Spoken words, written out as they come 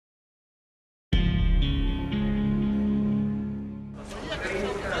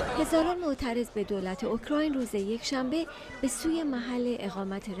هزاران معترض به دولت اوکراین روز یکشنبه به سوی محل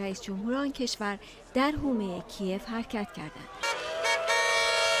اقامت رئیس جمهور آن کشور در حومه کیف حرکت کردند.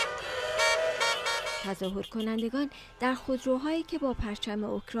 تظاهر کنندگان در خودروهایی که با پرچم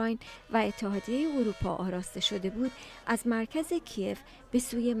اوکراین و اتحادیه اروپا آراسته شده بود از مرکز کیف به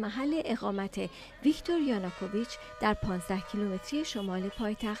سوی محل اقامت ویکتور یاناکوویچ در 15 کیلومتری شمال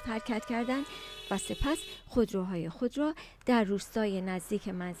پایتخت حرکت کردند و سپس خودروهای خود را در روستای نزدیک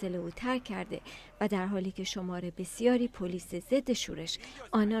منزل او ترک کرده و در حالی که شمار بسیاری پلیس ضد شورش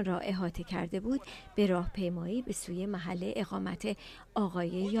آنان را احاطه کرده بود به راهپیمایی به سوی محل اقامت آقای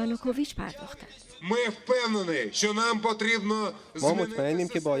یاناکوویچ پرداختند. ما مطمئنیم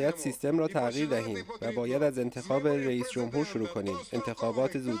که باید سیستم را تغییر دهیم و باید از انتخاب رئیس جمهور شروع کنیم.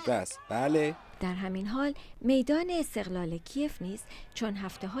 انتخابات زودرس. بله. در همین حال میدان استقلال کیف نیز چون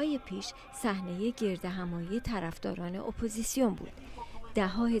هفته‌های پیش صحنه گردهمایی طرفداران اپوزیسیون بود.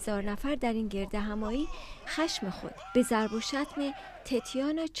 ده‌ها هزار نفر در این گردهمایی خشم خود به ضرب و شتم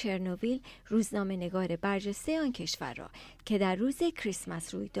تتیانا چرنوبیل، روزنامه‌نگار برجسته آن کشور را که در روز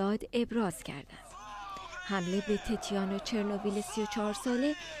کریسمس روی داد ابراز کردند. حمله به تتیانا چرنوبیل 34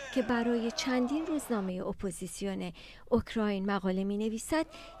 ساله که برای چندین روزنامه اپوزیسیون اوکراین مقاله می‌نویسد،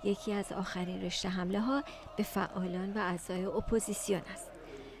 یکی از آخرین رشته حمله‌ها به فعالان و اعضای اپوزیسیون است.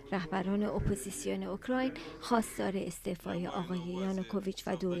 رهبران اپوزیسیون اوکراین خواستار استعفای آقای یاناکوویچ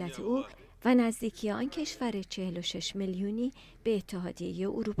و دولت او و نزدیکی آن کشور 46 میلیونی به اتحادیه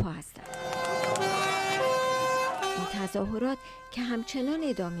اروپا هستند. این تظاهرات که همچنان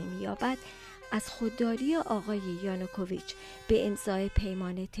ادامه می‌یابد از خودداری آقای یاناکوویچ به امضای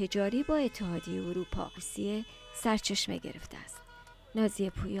پیمان تجاری با اتحادیه اروپا روسیه سرچشمه گرفته است. نازی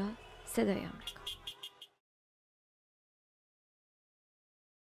پويا، صدای آمریکا.